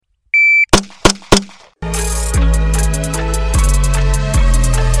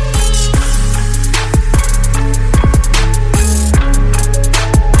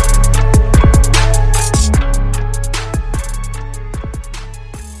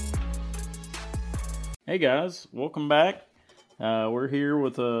Hey guys, welcome back. We're here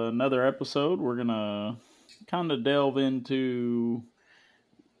with another episode. We're gonna kind of delve into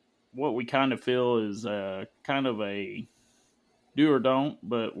what we kind of feel is kind of a do or don't,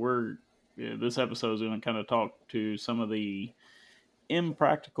 but this episode is gonna kind of talk to some of the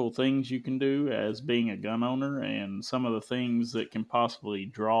impractical things you can do as being a gun owner, and some of the things that can possibly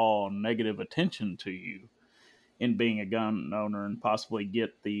draw negative attention to you in being a gun owner, and possibly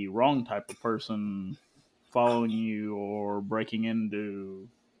get the wrong type of person following you or breaking into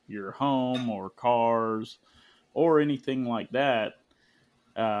your home or cars or anything like that.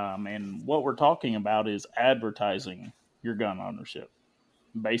 And what we're talking about is advertising your gun ownership.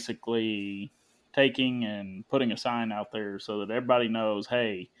 Basically, taking and putting a sign out there so that everybody knows,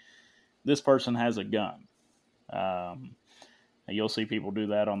 hey, this person has a gun. Um, you'll see people do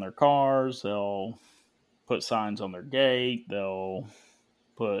that on their cars. They'll put signs on their gate. They'll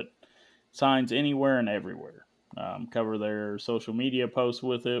put signs anywhere and everywhere. Cover their social media posts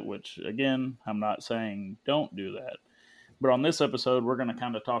with it, which, again, I'm not saying don't do that. But on this episode, we're going to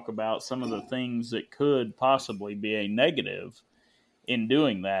kind of talk about some of the things that could possibly be a negative in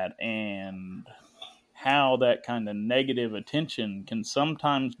doing that, and how that kind of negative attention can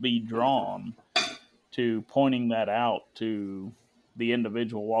sometimes be drawn to pointing that out to the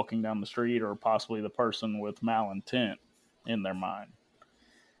individual walking down the street, or possibly the person with malintent in their mind.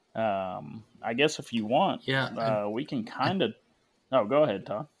 I guess if you want, we can I, kind of. Oh, go ahead,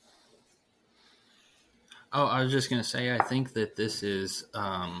 Todd. I was just going to say, I think that this is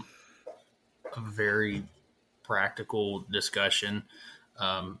a very practical discussion.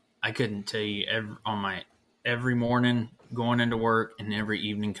 I couldn't tell you every morning going into work and every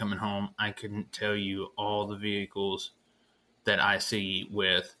evening coming home, I couldn't tell you all the vehicles that I see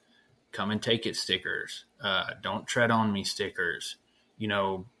with "come and take it" stickers, "don't tread on me" stickers,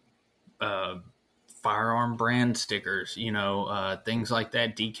 firearm brand stickers, things like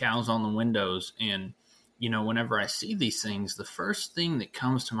that, decals on the windows. And, whenever I see these things, the first thing that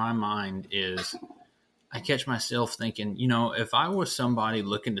comes to my mind is I catch myself thinking, if I was somebody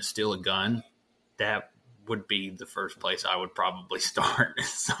looking to steal a gun, that would be the first place I would probably start.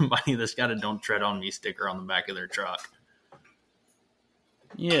 Somebody that's got a "don't tread on me" sticker on the back of their truck.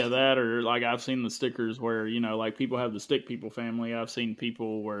 Yeah, that, or like I've seen the stickers where, like people have the Stick People family. I've seen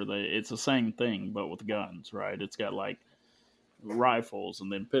people where it's the same thing but with guns, right? It's got like rifles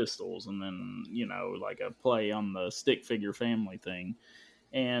and then pistols, and then like a play on the stick figure family thing.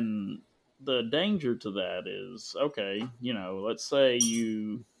 And the danger to that is, okay, let's say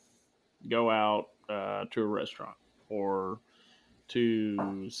you go out to a restaurant or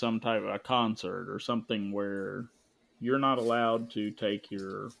to some type of a concert or something where you're not allowed to take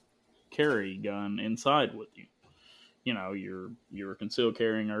your carry gun inside with you. You're concealed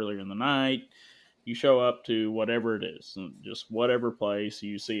carrying earlier in the night. You show up to whatever it is, just whatever place,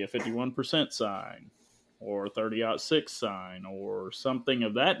 you see a 51% sign or 30-06 sign or something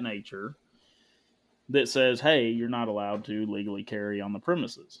of that nature that says, hey, you're not allowed to legally carry on the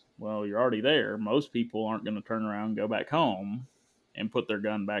premises. Well, you're already there. Most people aren't going to turn around and go back home and put their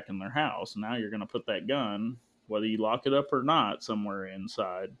gun back in their house. Now you're going to put that gun, whether you lock it up or not, somewhere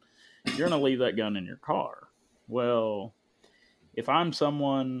inside. You're going to leave that gun in your car. Well, if I'm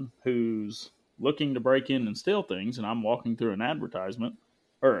someone who's looking to break in and steal things, and I'm walking through a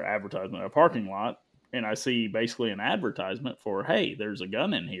parking lot, and I see basically an advertisement for, hey, there's a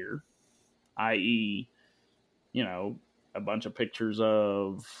gun in here, i.e., a bunch of pictures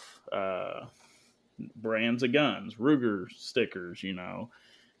of brands of guns, Ruger stickers,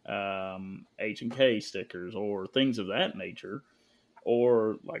 H&K stickers, or things of that nature,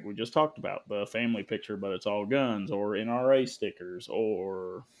 or like we just talked about, the family picture, but it's all guns, or NRA stickers,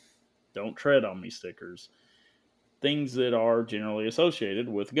 or "don't tread on me" stickers, things that are generally associated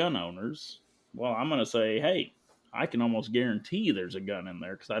with gun owners. Well, I'm going to say, hey, I can almost guarantee there's a gun in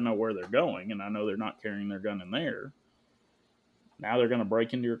there because I know where they're going and I know they're not carrying their gun in there. Now they're going to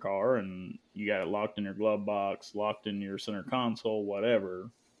break into your car and you got it locked in your glove box, locked in your center console,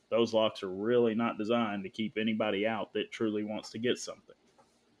 whatever. Those locks are really not designed to keep anybody out that truly wants to get something.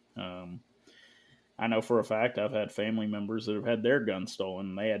 I know for a fact I've had family members that have had their guns stolen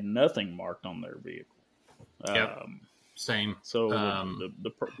and they had nothing marked on their vehicle. Yep. Same. So right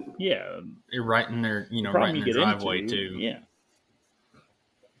in their, right in their driveway too. Yeah.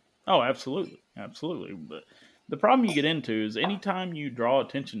 Oh, absolutely. Absolutely. But the problem you get into is anytime you draw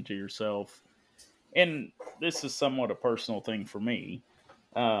attention to yourself, and this is somewhat a personal thing for me,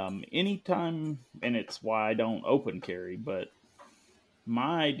 anytime, and it's why I don't open carry, but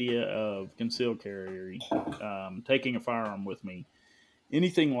my idea of concealed carry, taking a firearm with me,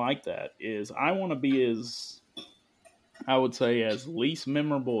 anything like that is I want to be I would say, as least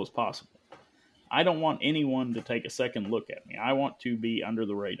memorable as possible. I don't want anyone to take a second look at me. I want to be under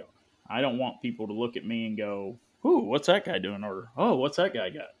the radar. I don't want people to look at me and go, "Ooh, what's that guy doing?" Or, "Oh, what's that guy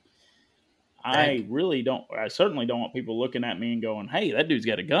got?" I really don't. I certainly don't want people looking at me and going, "Hey, that dude's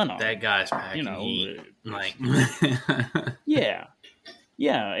got a gun on him." That guy's packing heat. Yeah,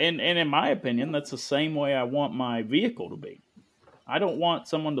 yeah. And in my opinion, that's the same way I want my vehicle to be. I don't want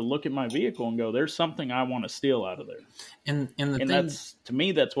someone to look at my vehicle and go, "There's something I want to steal out of there." And thing, that's, to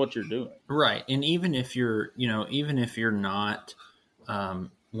me, that's what you're doing, right? And even if you're not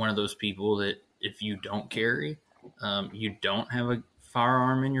one of those people that if you don't carry, you don't have a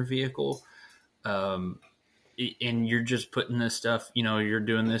firearm in your vehicle, and you're just putting this stuff, you're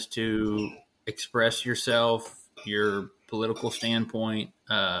doing this to express yourself, your political standpoint,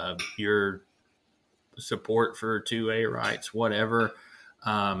 your support for 2A rights, whatever.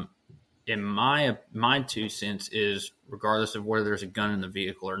 In my 2 cents is, regardless of whether there's a gun in the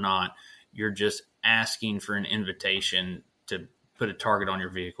vehicle or not, you're just asking for an invitation to put a target on your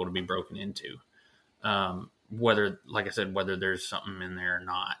vehicle to be broken into. Whether, like I said, whether there's something in there or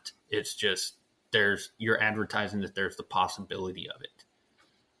not, it's just you're advertising that there's the possibility of it.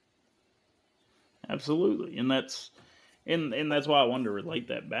 Absolutely, and that's why I wanted to relate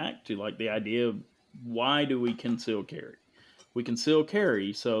that back to, like, the idea of why do we conceal carry? We conceal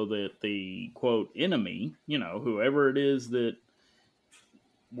carry so that the, quote, enemy, whoever it is that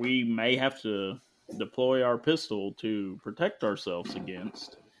we may have to deploy our pistol to protect ourselves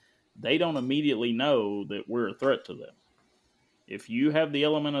against, they don't immediately know that we're a threat to them. If you have the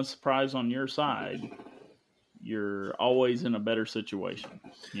element of surprise on your side, you're always in a better situation,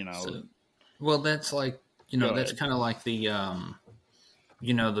 Well, that's like, that's kind of like the,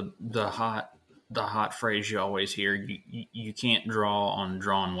 the hot phrase you always hear. You can't draw on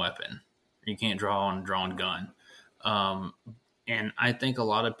drawn weapon. You can't draw on drawn gun. And I think a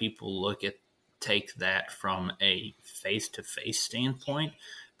lot of people take that from a face-to-face standpoint,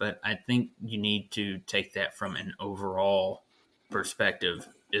 but I think you need to take that from an overall perspective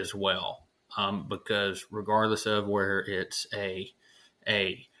as well. Because regardless of where it's a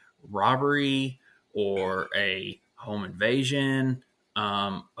robbery or a home invasion,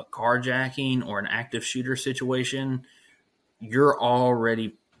 a carjacking, or an active shooter situation, you're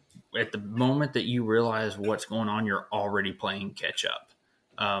already, at the moment that you realize what's going on, you're already playing catch up.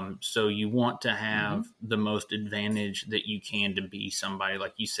 So you want to have the most advantage that you can to be somebody,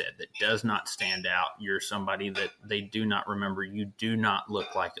 like you said, that does not stand out. You're somebody that they do not remember. You do not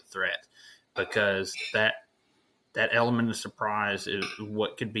look like a threat, because that element of surprise is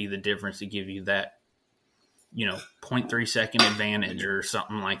what could be the difference to give you that, 0.3 second advantage or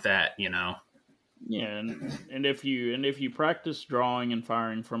something like that, Yeah, and if you practice drawing and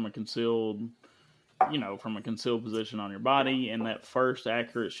firing from a concealed position on your body, and that first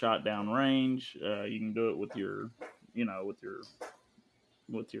accurate shot down range, you can do it with your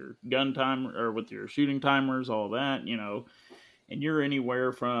gun timer or with your shooting timers, all that, and you're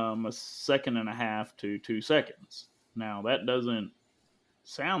anywhere from 1.5 seconds to 2 seconds. Now, that doesn't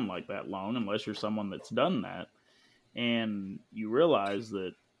sound like that long unless you're someone that's done that, and you realize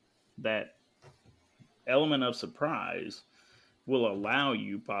that element of surprise will allow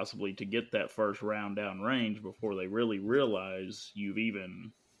you possibly to get that first round down range before they really realize you've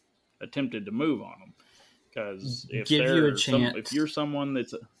even attempted to move on them. Because if you're someone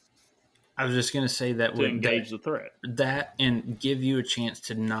that's I was just going to say that to engage the threat, that and give you a chance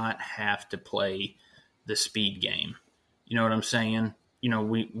to not have to play the speed game. You know what I'm saying?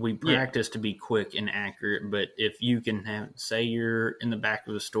 We practice to be quick and accurate, but if you can say you're in the back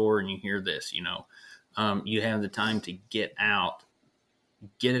of the store and you hear this, you have the time to get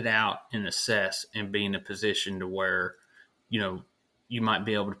it out and assess and be in a position to where, you might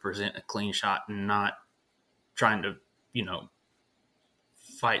be able to present a clean shot and not trying to,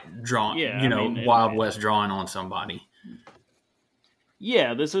 fight drawn, Wild West drawing on somebody.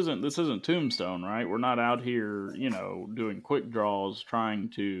 Yeah, this isn't Tombstone, right? We're not out here, doing quick draws trying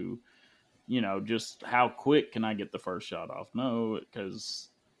to, just how quick can I get the first shot off? No, because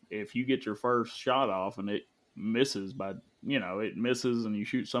if you get your first shot off and it misses it misses and you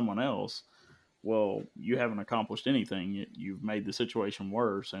shoot someone else, well, you haven't accomplished anything. You've made the situation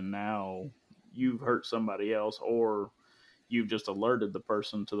worse, and now you've hurt somebody else, or you've just alerted the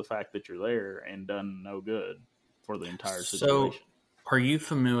person to the fact that you're there and done no good for the entire situation. So, are you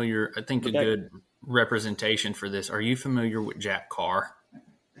familiar? I think good representation for this. Are you familiar with Jack Carr?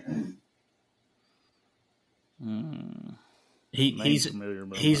 name's familiar,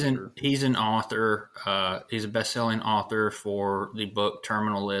 but I'm not sure. He's an author. He's a best-selling author for the book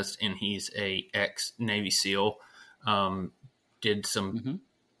Terminal List, and he's a ex-Navy SEAL. Did some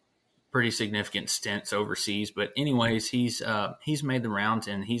pretty significant stints overseas, but anyways, he's made the rounds,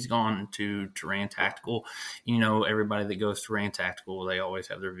 and he's gone to Terrain Tactical. You know, everybody that goes to Terrain Tactical, they always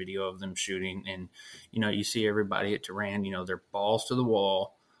have their video of them shooting, and you know, you see everybody at Terrain, you know, they're balls to the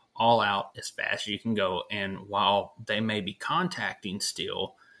wall, all out as fast as you can go. And while they may be contacting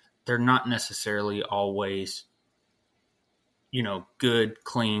still, they're not necessarily always, you know, good,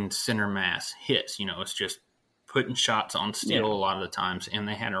 clean center mass hits. You know, it's just putting shots on steel a lot of the times. And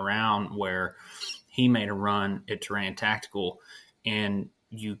they had a round where he made a run at Terrain Tactical, and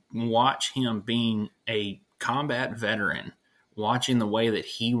you watch him being a combat veteran, watching the way that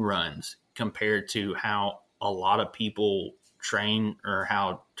he runs compared to how a lot of people train or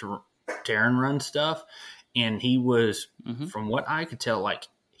how Darren runs stuff. And he was, from what I could tell, like,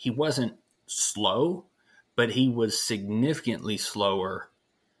 he wasn't slow, but he was significantly slower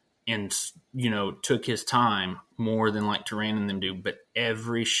and, you know, took his time more than like Terrain and them do. But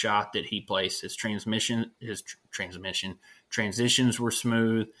every shot that he placed, his transitions were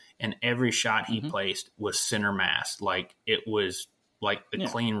smooth, and every shot he placed was center mass. Like, it was like a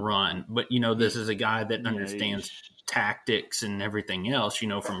clean run. But, you know, this is a guy that understands tactics and everything else, you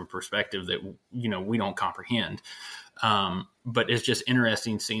know, from a perspective that, you know, we don't comprehend. But it's just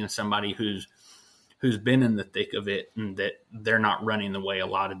interesting seeing somebody who's been in the thick of it, and that they're not running the way a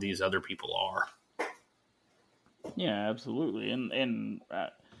lot of these other people are. Yeah, absolutely. And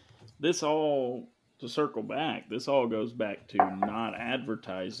this all, to circle back, this all goes back to not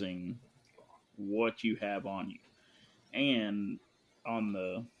advertising what you have on you. And on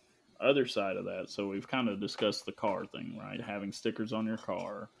the other side of that, so we've kind of discussed the car thing, right? Having stickers on your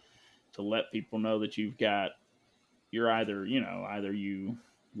car to let people know that you're either you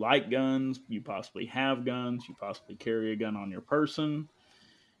like guns, you possibly have guns, you possibly carry a gun on your person.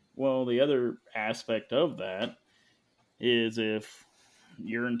 Well, the other aspect of that is if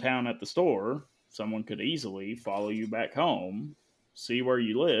you're in town at the store, someone could easily follow you back home, see where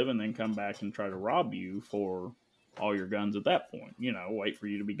you live, and then come back and try to rob you for all your guns at that point. You know, wait for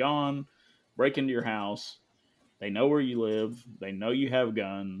you to be gone, break into your house. They know where you live. They know you have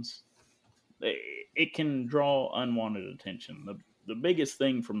guns. It can draw unwanted attention. The biggest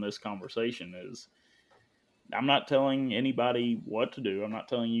thing from this conversation is, I'm not telling anybody what to do. I'm not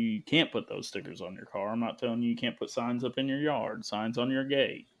telling you can't put those stickers on your car. I'm not telling you can't put signs up in your yard, signs on your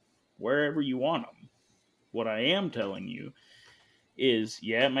gate, wherever you want them. What I am telling you is,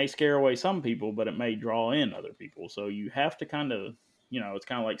 it may scare away some people, but it may draw in other people. So you have to kind of, you know, it's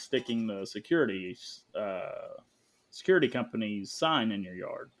kind of like sticking the security company's sign in your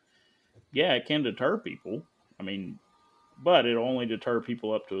yard. Yeah, it can deter people. I mean, but it'll only deter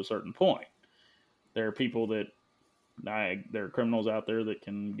people up to a certain point. There are people there are criminals out there that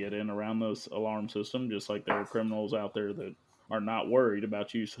can get in around this alarm system, just like there are criminals out there that are not worried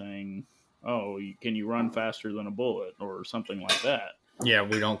about you saying, oh, can you run faster than a bullet or something like that. Yeah,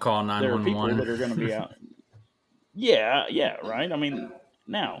 we don't call 911. There are people that are going to be out. Yeah, right? I mean,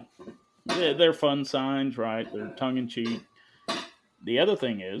 now, they're fun signs, right? They're tongue-in-cheek. The other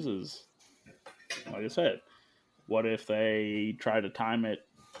thing is, like I said, what if they try to time it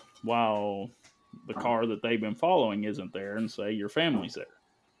while the car that they've been following isn't there, and say your family's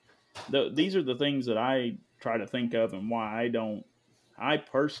there? These are the things that I try to think of, and why I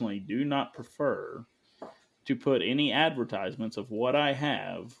personally do not prefer to put any advertisements of what I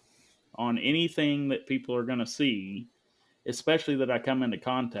have on anything that people are going to see, especially that I come into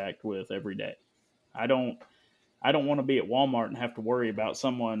contact with every day. I don't want to be at Walmart and have to worry about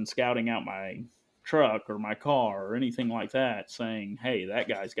someone scouting out my truck or my car or anything like that, saying, hey, that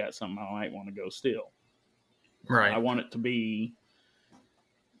guy's got something I might want to go steal. Right. I want it to be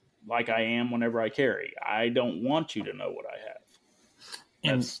like I am whenever I carry. I don't want you to know what I have.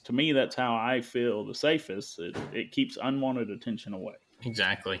 To me, that's how I feel the safest. It keeps unwanted attention away.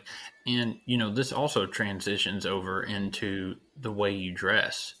 Exactly. And, you know, this also transitions over into the way you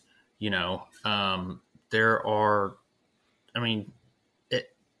dress. You know,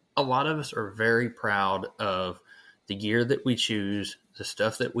 a lot of us are very proud of the gear that we choose, the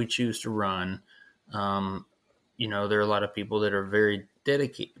stuff that we choose to run. You know, there are a lot of people that are very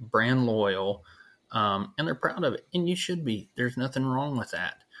dedicated, brand loyal, and they're proud of it. And you should be. There's nothing wrong with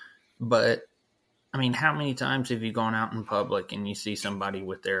that. But, I mean, how many times have you gone out in public and you see somebody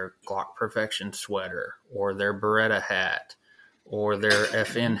with their Glock Perfection sweater or their Beretta hat or their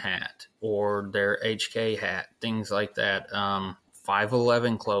FN hat or their HK hat, things like that,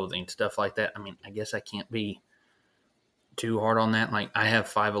 511 clothing, stuff like that? I mean, I guess I can't be too hard on that. Like I have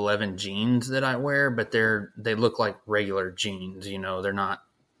 511 jeans that I wear, but they look like regular jeans. You know, they're not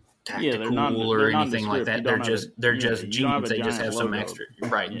tactical or anything like that. They're just jeans. They just have some extra,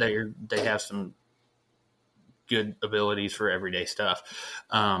 right? Yeah. They have some good abilities for everyday stuff.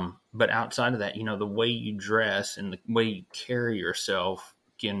 But outside of that, you know, the way you dress and the way you carry yourself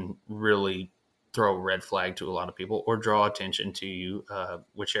can really throw a red flag to a lot of people or draw attention to you,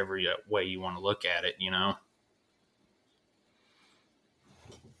 whichever way you want to look at it, you know?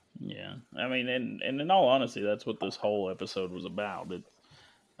 Yeah. I mean, and in all honesty, that's what this whole episode was about. It's,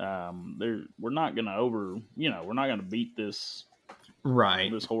 we're not going to we're not going to beat this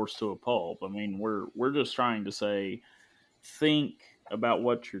horse to a pulp. I mean, we're just trying to say, think about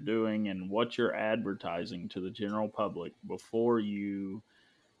what you're doing and what you're advertising to the general public before you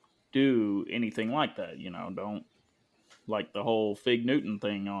do anything like that. You know, don't, like the whole Fig Newton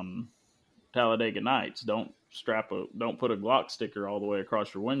thing on Talladega Nights. Don't put a Glock sticker all the way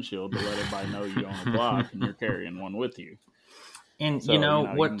across your windshield to let everybody know you own a Glock and you're carrying one with you. And so, you know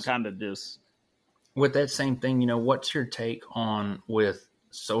what kind of just with that same thing, you know, what's your take on with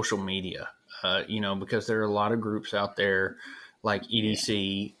social media? You know, because there are a lot of groups out there like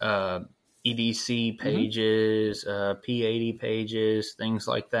EDC, EDC pages, P80 pages, things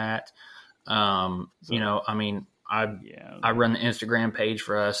like that. You know, I mean, I run the Instagram page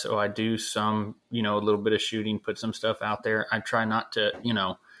for us, so I do some, you know, a little bit of shooting, put some stuff out there. I try not to, you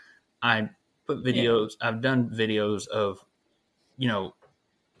know, I put videos. Yeah. I've done videos of, you know,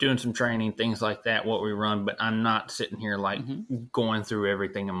 doing some training, things like that, what we run, but I'm not sitting here like going through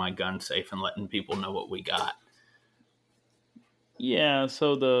everything in my gun safe and letting people know what we got. Yeah,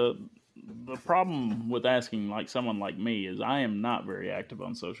 so the problem with asking like someone like me is I am not very active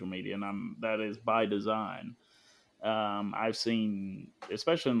on social media, and that is by design. I've seen,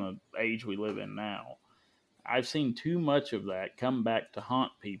 especially in the age we live in now, I've seen too much of that come back to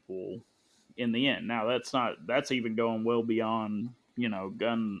haunt people in the end. Now that's even going well beyond, you know,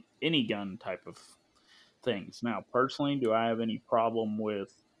 any gun type of things. Now, personally, do I have any problem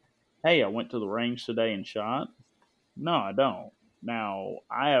with, hey, I went to the range today and shot? No, I don't. Now,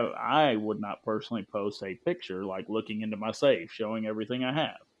 I would not personally post a picture like looking into my safe, showing everything I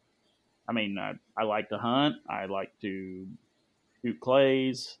have. I mean, I like to hunt. I like to shoot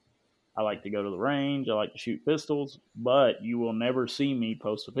clays. I like to go to the range. I like to shoot pistols. But you will never see me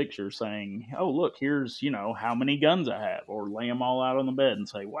post a picture saying, oh, look, here's, you know, how many guns I have. Or lay them all out on the bed and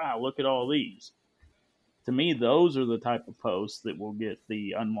say, wow, look at all these. To me, those are the type of posts that will get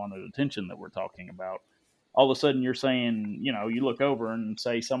the unwanted attention that we're talking about. All of a sudden you're saying, you know, you look over and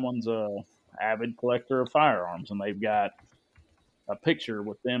say someone's a avid collector of firearms and they've got a picture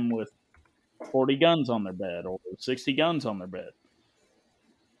with them with 40 guns on their bed or 60 guns on their bed.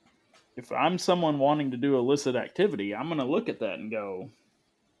 If I'm someone wanting to do illicit activity, I'm going to look at that and go,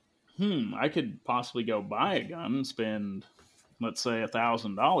 I could possibly go buy a gun and spend, let's say,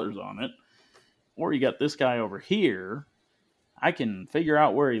 $1,000 on it. Or you got this guy over here, I can figure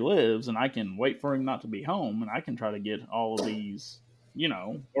out where he lives and I can wait for him not to be home and I can try to get all of these, you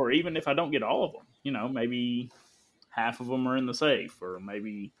know, or even if I don't get all of them, you know, maybe half of them are in the safe, or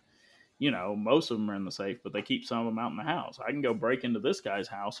maybe, you know, most of them are in the safe, but they keep some of them out in the house. I can go break into this guy's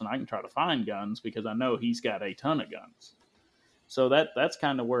house and I can try to find guns because I know he's got a ton of guns. So that's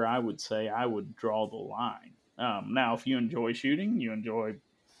kind of where I would say I would draw the line. Now, if you enjoy shooting, you enjoy,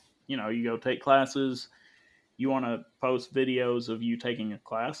 you know, you go take classes, you want to post videos of you taking a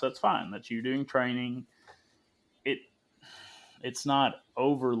class, that's fine. That's you doing training. It's not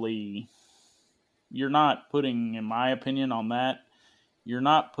overly, you're not putting, in my opinion on that, you're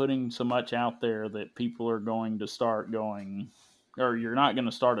not putting so much out there that people are going to start going, or you're not going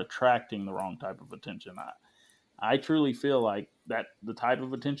to start attracting the wrong type of attention. I truly feel like that the type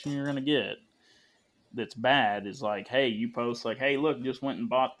of attention you're going to get that's bad is like, hey, you post like, hey, look, just went and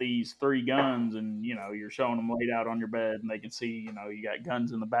bought these 3 guns, and, you know, you're showing them laid out on your bed and they can see, you know, you got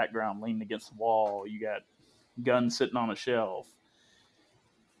guns in the background leaning against the wall, you got guns sitting on a shelf.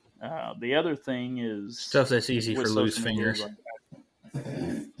 The other thing is stuff that's easy for loose fingers.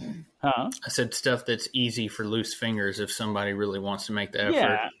 I said stuff that's easy for loose fingers if somebody really wants to make the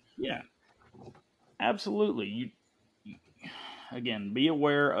effort. Yeah, absolutely. Again, be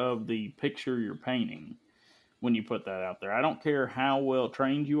aware of the picture you're painting when you put that out there. I don't care how well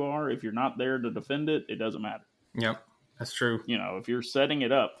trained you are. If you're not there to defend it, it doesn't matter. Yep, that's true. You know, if you're setting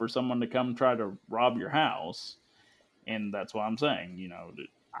it up for someone to come try to rob your house, and that's what I'm saying, you know,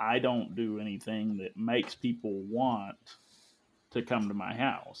 I don't do anything that makes people want to come to my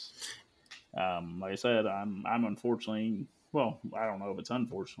house. Like I said, I'm unfortunately, well, I don't know if it's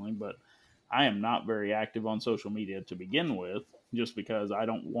unfortunately, but I am not very active on social media to begin with, just because I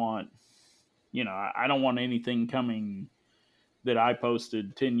don't want, I don't want anything coming that I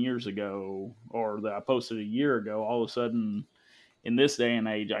posted 10 years ago or that I posted a year ago. All of a sudden, in this day and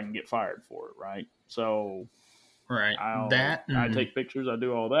age, I can get fired for it, right? So Right. I take pictures, I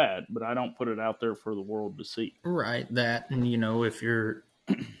do all that, but I don't put it out there for the world to see. Right. That, and if you're,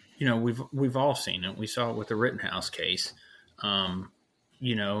 we've all seen it. We saw it with the Rittenhouse case.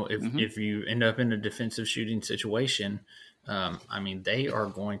 If you end up in a defensive shooting situation, they are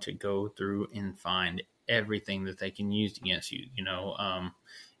going to go through and find everything that they can use against you.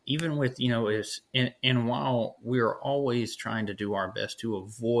 Even with, and while we're always trying to do our best to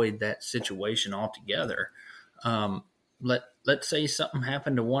avoid that situation altogether, let's say something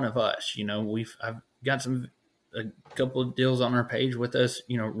happened to one of us. I've got a couple of deals on our page with us,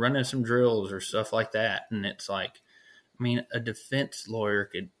 running some drills or stuff like that, and it's like, a defense lawyer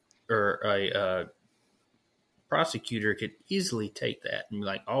could, or a prosecutor could easily take that and be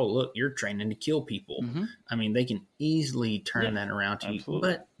like, "Oh, look, you're training to kill people." Mm-hmm. They can easily turn that around to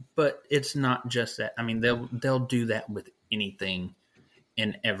absolutely. you, but it's not just that. They'll do that with anything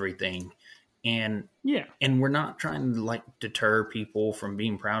and everything. And we're not trying to deter people from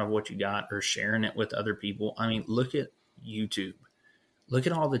being proud of what you got or sharing it with other people. Look at YouTube. Look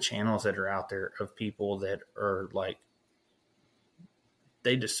at all the channels that are out there of people that are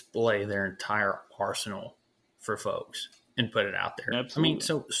they display their entire arsenal for folks and put it out there. Absolutely.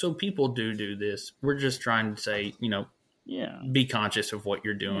 So people do this. We're just trying to say, be conscious of what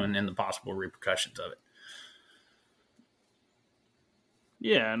you're doing and the possible repercussions of it.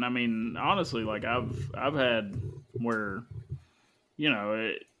 Yeah, and honestly, I've had where,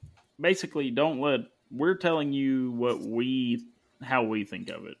 basically we're telling you how we think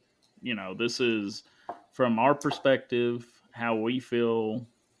of it. This is from our perspective, how we feel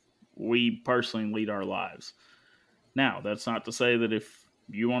we personally lead our lives. Now, that's not to say that if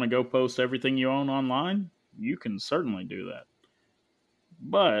you want to go post everything you own online, you can certainly do that.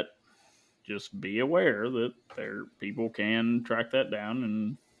 But just be aware that people can track that down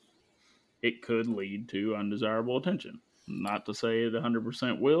and it could lead to undesirable attention. Not to say it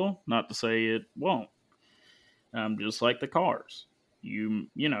 100% will, not to say it won't. Just like the cars. You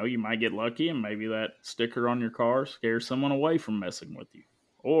might get lucky and maybe that sticker on your car scares someone away from messing with you.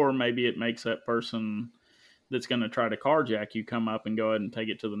 Or maybe it makes that person that's going to try to carjack you come up and go ahead and take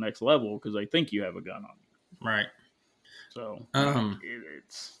it to the next level because they think you have a gun on you. Right. So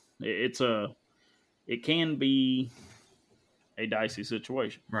it can be a dicey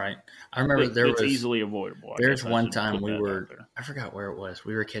situation. Right. I remember it's easily avoidable. There's one time I forgot where it was.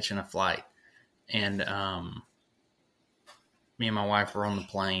 We were catching a flight and me and my wife were on the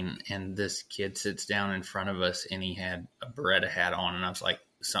plane and this kid sits down in front of us and he had a Beretta hat on and I was like,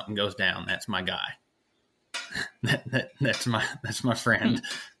 something goes down. That's my guy. That's my friend.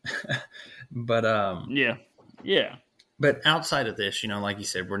 But yeah. But outside of this, like you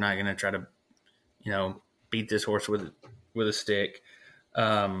said, we're not going to try to, beat this horse with a stick.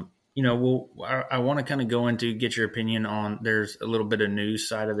 I want to kind of go into get your opinion on. There's a little bit of news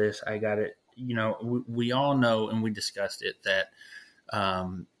side of this. I got it. We all know, and we discussed it, that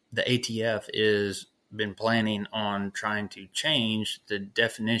the ATF is been planning on trying to change the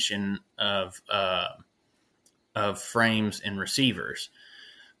definition of frames and receivers.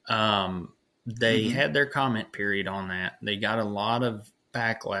 They had their comment period on that. They got a lot of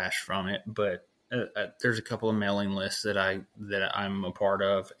backlash from it, but there's a couple of mailing lists that I'm a part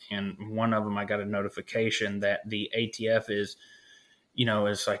of, and one of them I got a notification that the ATF is,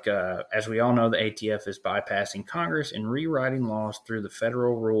 it's like as we all know, the ATF is bypassing Congress and rewriting laws through the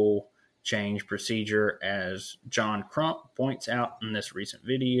federal rule change procedure, as John Crump points out in this recent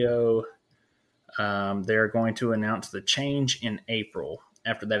video. They're going to announce the change in April.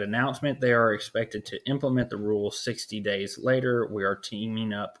 After that announcement, they are expected to implement the rule 60 days later. We are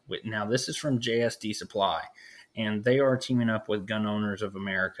teaming up with, now this is from JSD Supply, and they are teaming up with Gun Owners of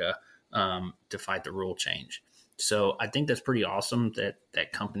America to fight the rule change. So I think that's pretty awesome that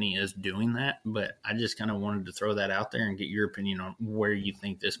that company is doing that, but I just kind of wanted to throw that out there and get your opinion on where you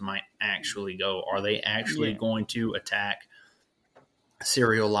think this might actually go. Are they actually going to attack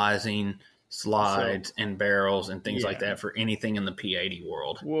serializing slides and barrels and things like that for anything in the P80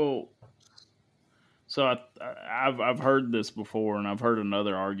 world? Well, so I've heard this before, and I've heard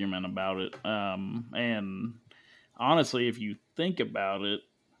another argument about it. And honestly, if you think about it,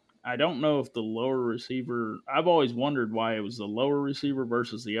 I don't know if the lower receiver, I've always wondered why it was the lower receiver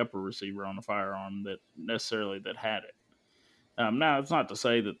versus the upper receiver on the firearm that had it. Now, it's not to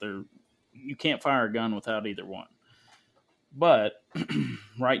say that you can't fire a gun without either one. But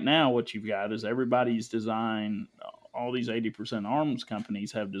right now, what you've got is everybody's designed, all these 80% arms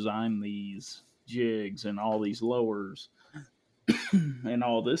companies have designed these jigs and all these lowers and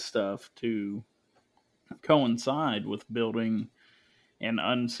all this stuff to coincide with building an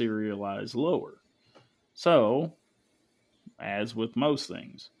unserialized lower. So, as with most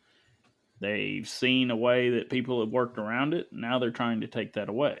things, they've seen a way that people have worked around it. Now they're trying to take that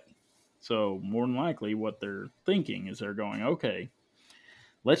away. So, more than likely, what they're thinking is they're going, okay,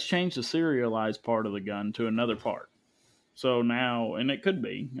 let's change the serialized part of the gun to another part. So now, and it could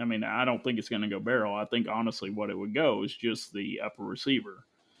be, I mean, I don't think it's going to go barrel. I think honestly what it would go is just the upper receiver.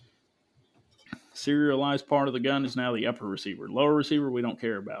 Serialized part of the gun is now the upper receiver. Lower receiver we don't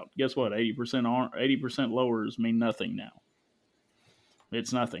care about. Guess what? 80% lowers mean nothing now.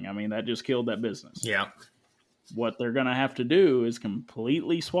 It's nothing. I mean, that just killed that business. Yeah. What they're going to have to do is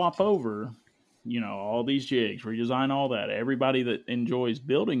completely swap over, all these jigs, redesign all that. Everybody that enjoys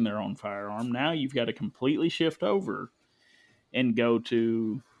building their own firearm, now you've got to completely shift over and go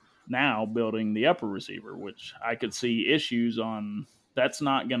to now building the upper receiver, which I could see issues on. That's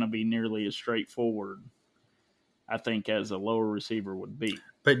not going to be nearly as straightforward, I think, as a lower receiver would be.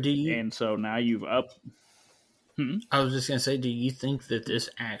 But do you? And so now you've up. I was just going to say, do you think that this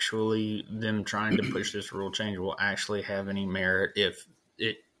actually, them trying to push this rule change, will actually have any merit if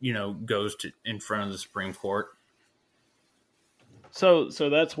it, goes to in front of the Supreme Court? So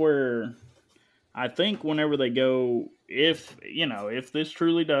that's where I think whenever they go, if this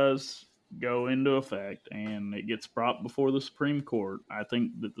truly does go into effect and it gets brought before the Supreme Court, I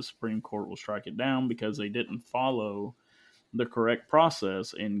think that the Supreme Court will strike it down because they didn't follow the correct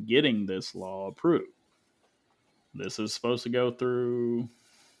process in getting this law approved. This is supposed to go through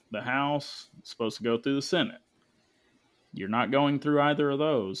the House, it's supposed to go through the Senate. You're not going through either of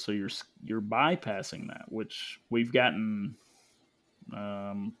those, so you're bypassing that, which we've gotten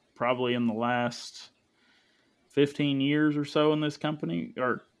probably in the last 15 years or so in this country,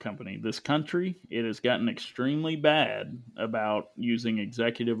 it has gotten extremely bad about using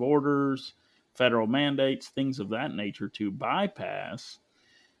executive orders, federal mandates, things of that nature to bypass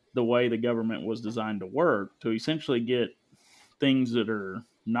the way the government was designed to work, to essentially get things that are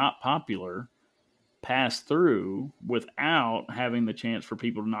not popular passed through without having the chance for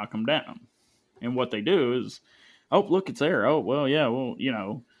people to knock them down. And what they do is, oh, look, it's there. Oh, well, yeah, well,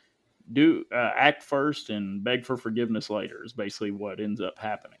 do act first and beg for forgiveness later is basically what ends up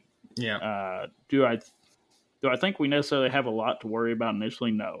happening. Yeah. Do I think we necessarily have a lot to worry about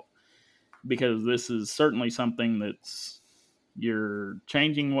initially? No, because this is certainly something that's, you're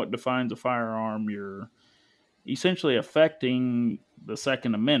changing what defines a firearm. You're essentially affecting the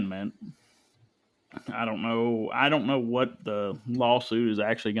Second Amendment. I don't know what the lawsuit is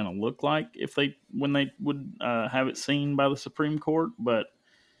actually going to look like when they would have it seen by the Supreme Court, but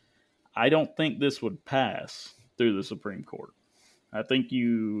I don't think this would pass through the Supreme Court. I think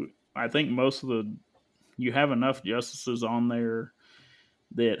you have enough justices on there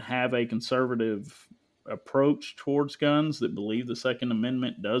that have a conservative approach towards guns, that believe the Second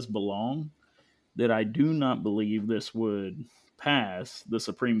Amendment does belong, that I do not believe this would pass the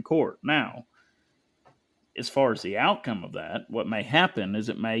Supreme Court. Now, as far as the outcome of that, what may happen is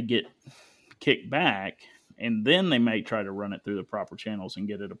it may get kicked back, and then they may try to run it through the proper channels and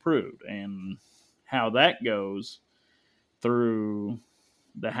get it approved. And how that goes through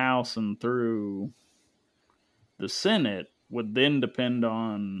the House and through the Senate would then depend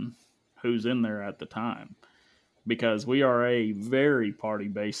on who's in there at the time, because we are a very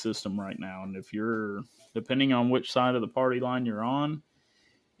party-based system right now. And if you're, depending on which side of the party line you're on,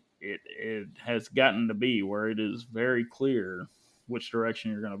 it has gotten to be where it is very clear which direction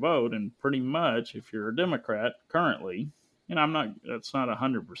you're going to vote. And pretty much if you're a Democrat currently, and that's not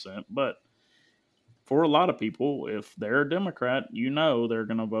 100%, but for a lot of people, if they're a Democrat, they're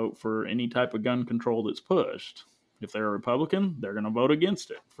going to vote for any type of gun control that's pushed. If they're a Republican, they're going to vote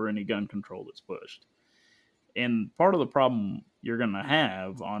against it for any gun control that's pushed. And part of the problem you're going to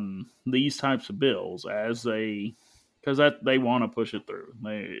have on these types of bills, because they want to push it through.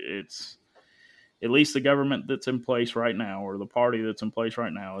 It's at least the government that's in place right now, or the party that's in place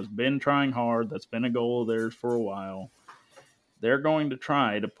right now, has been trying hard. That's been a goal of theirs for a while. They're going to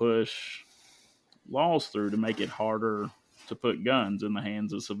try to push laws through to make it harder to put guns in the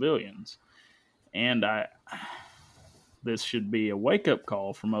hands of civilians. And this should be a wake-up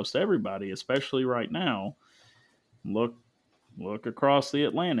call for most everybody, especially right now. Look across the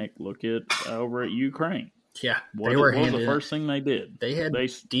Atlantic. Look at over at Ukraine. Yeah, what was the first thing they did? They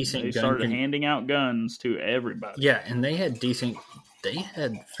started handing out guns to everybody. Yeah, and they had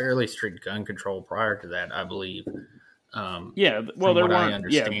fairly strict gun control prior to that, I believe. Yeah, well, from there what I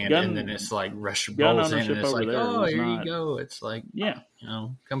weren't. Yeah, understand. And then it's like Russia gun rolls in and ownership it's over like, there oh, was here you not. go. It's like, Yeah,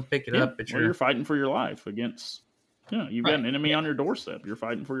 come pick it yeah. up. It's Well, you're fighting for your life against. You've got right. an enemy on your doorstep. You're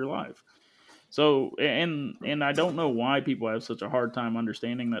fighting for your life. So, and I don't know why people have such a hard time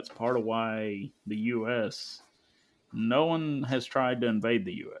understanding that's part of why the U.S. No one has tried to invade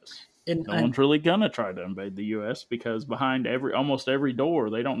the U.S. No one's really gonna try to invade the U.S. because behind almost every door,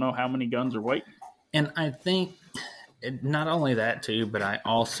 they don't know how many guns are waiting. And I think not only that too, but I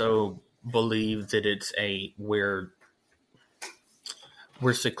also believe that it's we're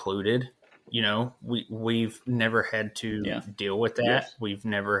secluded. We've never had to deal with that. Yes. We've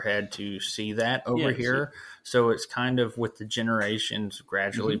never had to see that over Yes. here. So it's kind of with the generations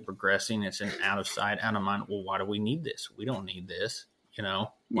gradually progressing. It's an out of sight, out of mind. Well, why do we need this? We don't need this.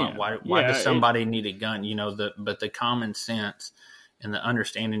 Why does somebody need a gun? But the common sense and the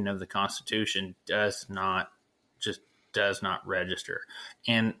understanding of the Constitution does not register.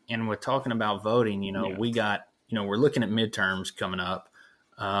 And with talking about voting, we got, we're looking at midterms coming up.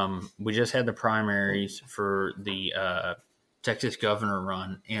 We just had the primaries for the Texas governor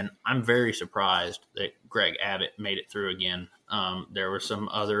run, and I'm very surprised that Greg Abbott made it through again. There were some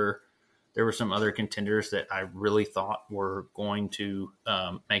other contenders that I really thought were going to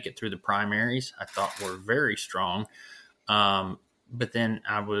make it through the primaries. I thought were very strong. But then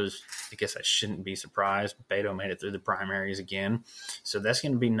I guess I shouldn't be surprised. Beto made it through the primaries again. So that's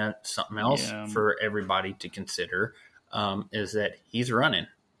going to be something else for everybody to consider, is that he's running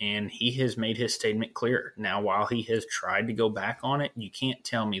and he has made his statement clear. Now, while he has tried to go back on it, you can't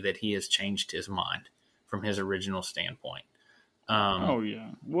tell me that he has changed his mind from his original standpoint.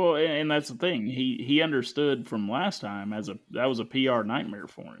 Well, and that's the thing. He understood from last time that was a PR nightmare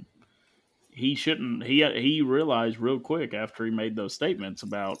for him. He shouldn't. He realized real quick after he made those statements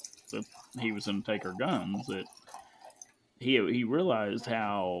about that he was going to take our guns that he realized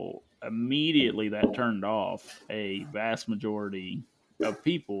how immediately that turned off a vast majority of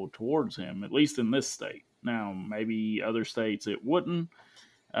people towards him, at least in this state. Now, maybe other states it wouldn't.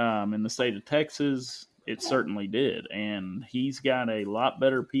 In the state of Texas, it certainly did, and he's got a lot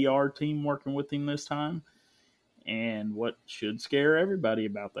better PR team working with him this time. And what should scare everybody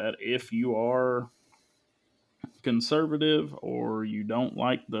about that, if you are conservative or you don't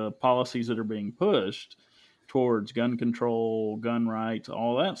like the policies that are being pushed towards gun control, gun rights,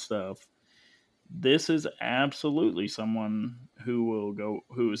 all that stuff, this is absolutely someone who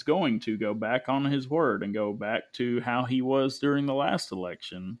is going to go back on his word and go back to how he was during the last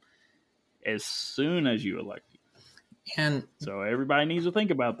election as soon as you elect him. And so everybody needs to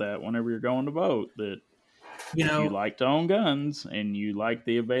think about that whenever you're going to vote, that if you like to own guns and you like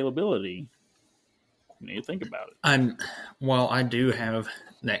the availability, you need to think about it. I do have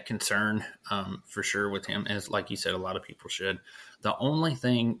that concern for sure with him, as like you said, a lot of people should. The only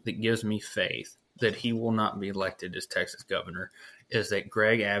thing that gives me faith that he will not be elected as Texas governor is that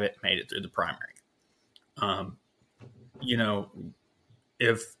Greg Abbott made it through the primary.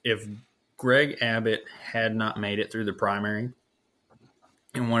 If Greg Abbott had not made it through the primary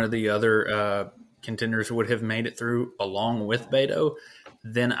and one of the other contenders would have made it through along with Beto,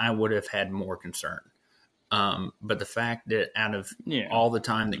 then I would have had more concern. But the fact that out of all the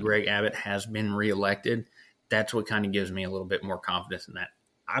time that Greg Abbott has been reelected, that's what kind of gives me a little bit more confidence in that.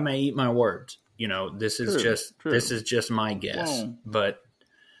 I may eat my words. This is just my guess. But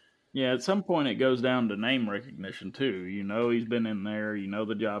at some point it goes down to name recognition too. He's been in there.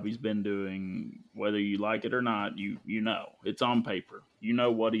 The job he's been doing. Whether you like it or not, it's on paper.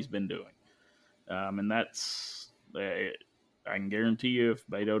 What he's been doing. And that's, I can guarantee you if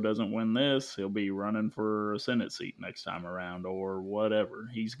Beto doesn't win this, he'll be running for a Senate seat next time around or whatever.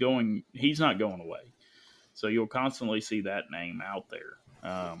 He's not going away. So you'll constantly see that name out there.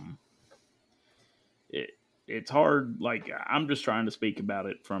 It's hard. Like, I'm just trying to speak about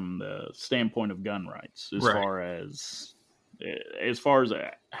it from the standpoint of gun rights, as far as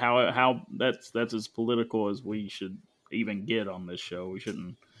how that's as political as we should even get on this show. We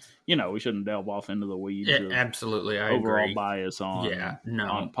shouldn't delve off into the weeds. Absolutely, I overall agree. Bias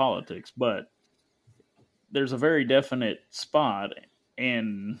on politics, but there's a very definite spot,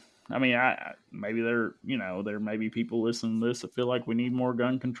 and I mean, maybe there may be people listening to this that feel like we need more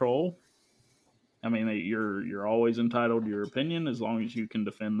gun control. I mean, you're always entitled to your opinion as long as you can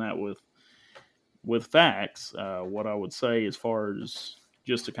defend that with facts. What I would say, as far as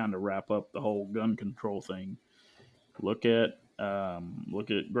just to kind of wrap up the whole gun control thing, look at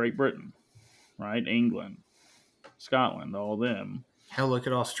Great Britain, right? England, Scotland, all them. Hell, look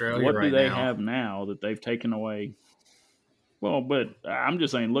at Australia. What do they have now that they've taken away? Well, but I'm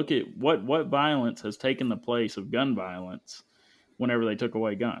just saying, look at what violence has taken the place of gun violence whenever they took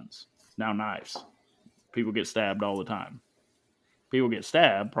away guns. Now knives. People get stabbed all the time. People get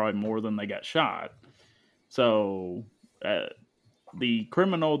stabbed probably more than they got shot. So the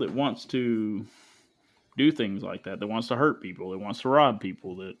criminal that wants to do things like that wants to hurt people, that wants to rob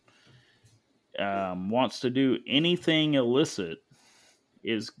people, that wants to do anything illicit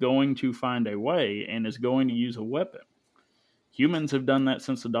is going to find a way and is going to use a weapon. Humans have done that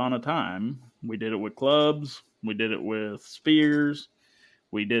since the dawn of time. We did it with clubs. We did it with spears.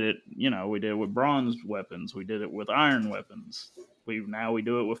 We did it, we did it with bronze weapons. We did it with iron weapons. Now we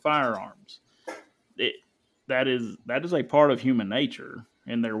do it with firearms. That is a part of human nature,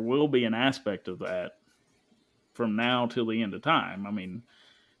 and there will be an aspect of that from now till the end of time. I mean,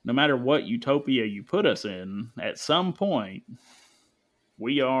 no matter what utopia you put us in, at some point,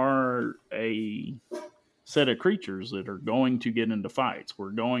 we are a set of creatures that are going to get into fights.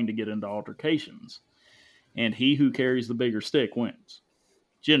 We're going to get into altercations. And he who carries the bigger stick wins,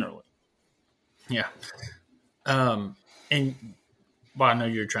 generally. Yeah. And well, I know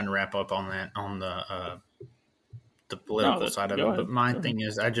you're trying to wrap up on that, on the political side of it. But my thing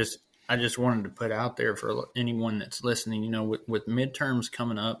is, I just wanted to put out there for anyone that's listening, with midterms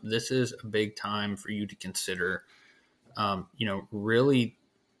coming up, this is a big time for you to consider, really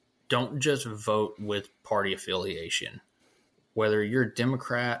don't just vote with party affiliation, whether you're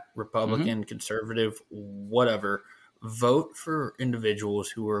Democrat, Republican, conservative, whatever. Vote for individuals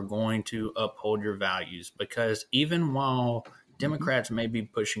who are going to uphold your values, because even while Democrats may be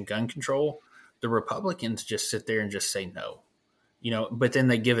pushing gun control, the Republicans just sit there and just say no, but then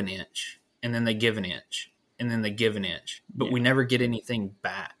they give an inch, and then they give an inch, and then they give an inch, but we never get anything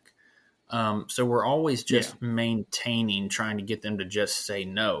back. So we're always just maintaining, trying to get them to just say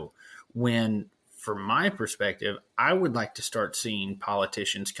no. When, from my perspective, I would like to start seeing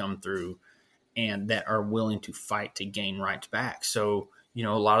politicians come through and that are willing to fight to gain rights back. So, a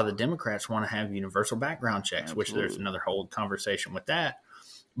lot of the Democrats want to have universal background checks, which there's another whole conversation with that.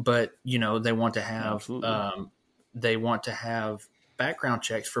 But, they want to have background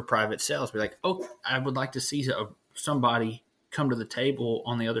checks for private sales. Be like, oh, I would like to see somebody come to the table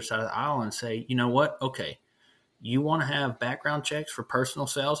on the other side of the aisle and say, you know what? Okay, you want to have background checks for personal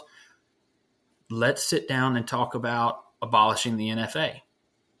sales? Let's sit down and talk about abolishing the NFA,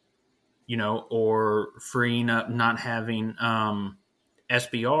 or freeing up, not having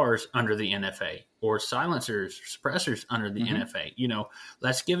SBRs under the NFA, or silencers, suppressors under the NFA.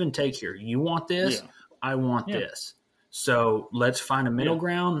 Let's give and take here. You want this? I want this. So let's find a middle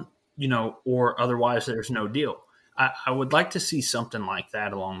ground, or otherwise there's no deal. I would like to see something like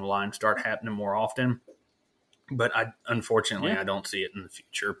that along the line start happening more often. But unfortunately, I don't see it in the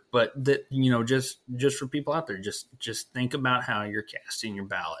future. But that, just for people out there, just think about how you're casting your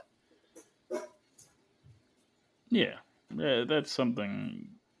ballot. Yeah, that's something.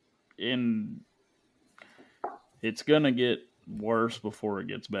 It's gonna get worse before it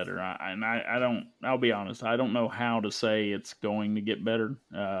gets better. I'll be honest, I don't know how to say it's going to get better.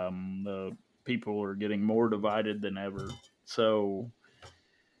 The people are getting more divided than ever, so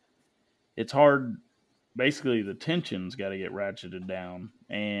it's hard. Basically, the tension's got to get ratcheted down,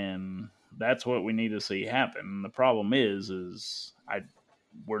 and that's what we need to see happen. And the problem is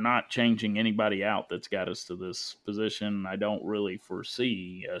we're not changing anybody out that's got us to this position. I don't really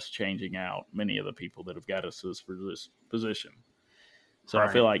foresee us changing out many of the people that have got us to this position. So I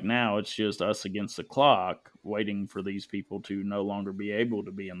feel like now it's just us against the clock, waiting for these people to no longer be able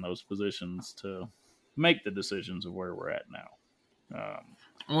to be in those positions to make the decisions of where we're at now.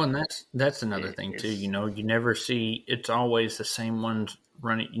 Well, and that's another thing too. You never see, it's always the same ones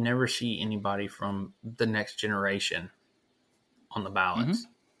running. You never see anybody from the next generation on the ballots,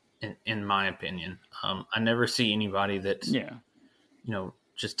 in my opinion. I never see anybody that's,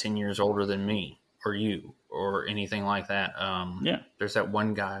 just 10 years older than me or you or anything like that. There's that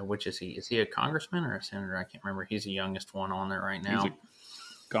one guy, which is he? Is he a congressman or a senator? I can't remember. He's the youngest one on there right now. He's a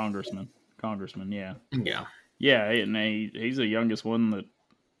congressman, yeah. Yeah. Yeah, and he's the youngest one that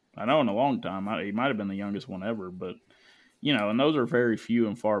I know in a long time. He might have been the youngest one ever, but, and those are very few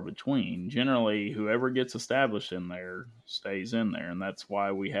and far between. Generally, whoever gets established in there stays in there, and that's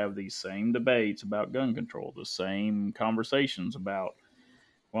why we have these same debates about gun control, the same conversations about,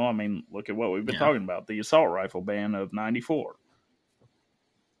 look at what we've been talking about, the assault rifle ban of 94.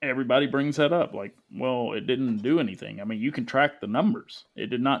 Everybody brings that up. Like, well, it didn't do anything. You can track the numbers.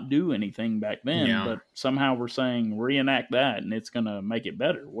 It did not do anything back then, but somehow we're saying reenact that and it's going to make it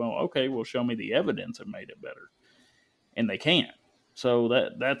better. Well, okay, well, show me the evidence that made it better. And they can't.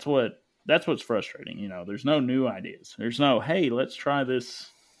 So that's what that's what's frustrating. You know, there's no new ideas. There's no, hey, let's try this.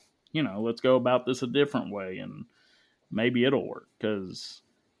 You know, let's go about this a different way, and maybe it'll work. Because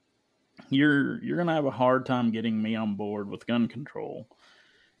you're gonna have a hard time getting me on board with gun control,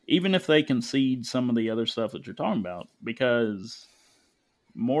 even if they concede some of the other stuff that you're talking about. Because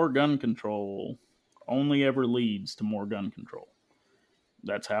more gun control only ever leads to more gun control.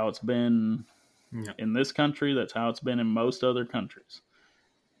 That's how it's been in this country. That's how it's been in most other countries.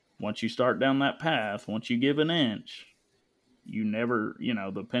 Once you start down that path, once you give an inch, you never, you know,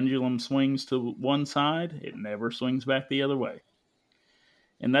 the pendulum swings to one side, it never swings back the other way.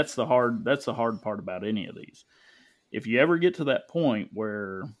 And that's the hard part about any of these. If you ever get to that point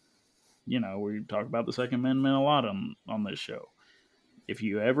where, you know, we talk about the Second Amendment a lot on this show. If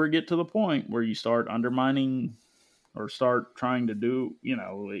you ever get to the point where you start undermining or start trying to do, you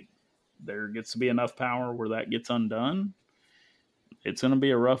know, like, there gets to be enough power where that gets undone, it's going to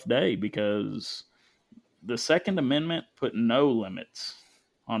be a rough day, because the Second Amendment put no limits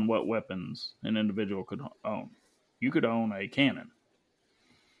on what weapons an individual could own. You could own a cannon.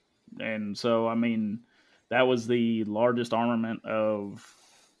 And so, I mean, that was the largest armament of,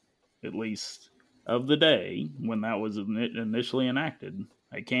 at least of the day when that was initially enacted.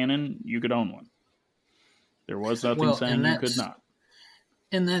 A cannon, you could own one. There was nothing saying you could not.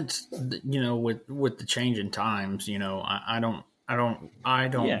 And that's, you know, with the change in times, you know, I don't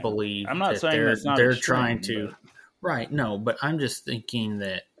believe I'm not saying they're trying to, right? No, but I'm just thinking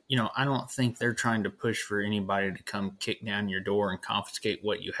that, you know, I don't think they're trying to push for anybody to come kick down your door and confiscate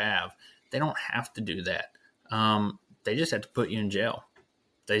what you have. They don't have to do that. They just have to put you in jail.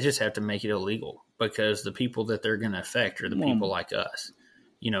 They just have to make it illegal, because the people that they're going to affect are the people like us.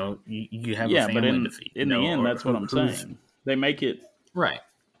 You know, you have a family to feed. In the end, that's what I'm saying. They make it right.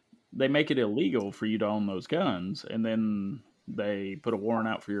 They make it illegal for you to own those guns, and then they put a warrant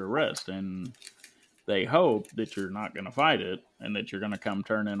out for your arrest, and they hope that you're not going to fight it and that you're going to come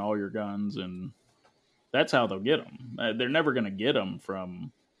turn in all your guns, and that's how they'll get them. They're never going to get them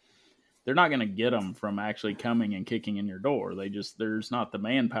from. They're not going to get them from actually coming and kicking in your door. There's not the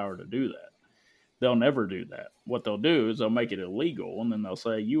manpower to do that. They'll never do that. What they'll do is they'll make it illegal, and then they'll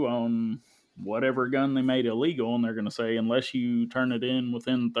say you own whatever gun they made illegal, and they're going to say, unless you turn it in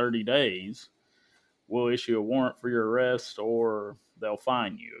within 30 days, we'll issue a warrant for your arrest, or they'll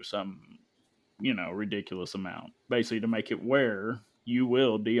fine you some, you know, ridiculous amount, basically to make it where you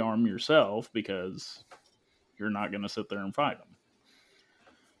will de-arm yourself, because you're not going to sit there and fight them.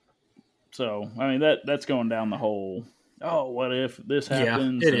 So, I mean, that's going down the whole, oh, what if this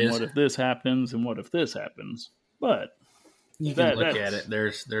happens, and what if this happens, and what if this happens? But you can look at it.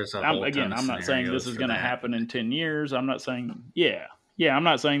 There's a whole again, I'm not saying this is going to happen in 10 years. I'm not saying, I'm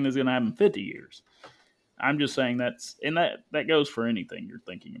not saying this is going to happen in 50 years. I'm just saying that goes for anything you're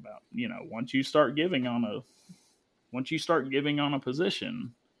thinking about. You know, once you start giving on a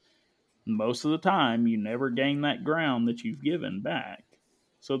position, most of the time you never gain that ground that you've given back.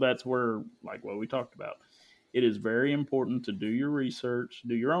 So that's where, like what we talked about, it is very important to do your research,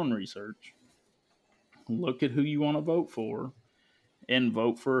 do your own research, look at who you want to vote for, and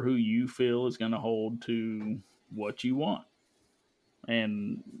vote for who you feel is going to hold to what you want.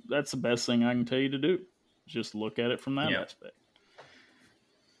 And that's the best thing I can tell you to do. Just look at it from that aspect.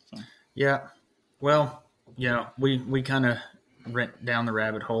 So. Yeah. Well, yeah, we kind of went down the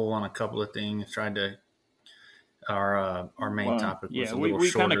rabbit hole on a couple of things, tried to our main topic was a little we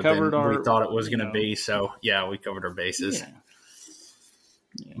shorter than we thought it was going to be. So yeah, we covered our bases.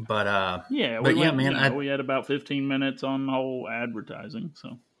 Yeah. But man, we had about 15 minutes on the whole advertising.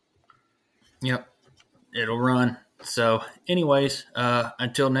 So yep, it'll run. So anyways,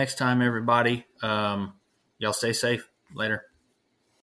 until next time, everybody, y'all stay safe. Later.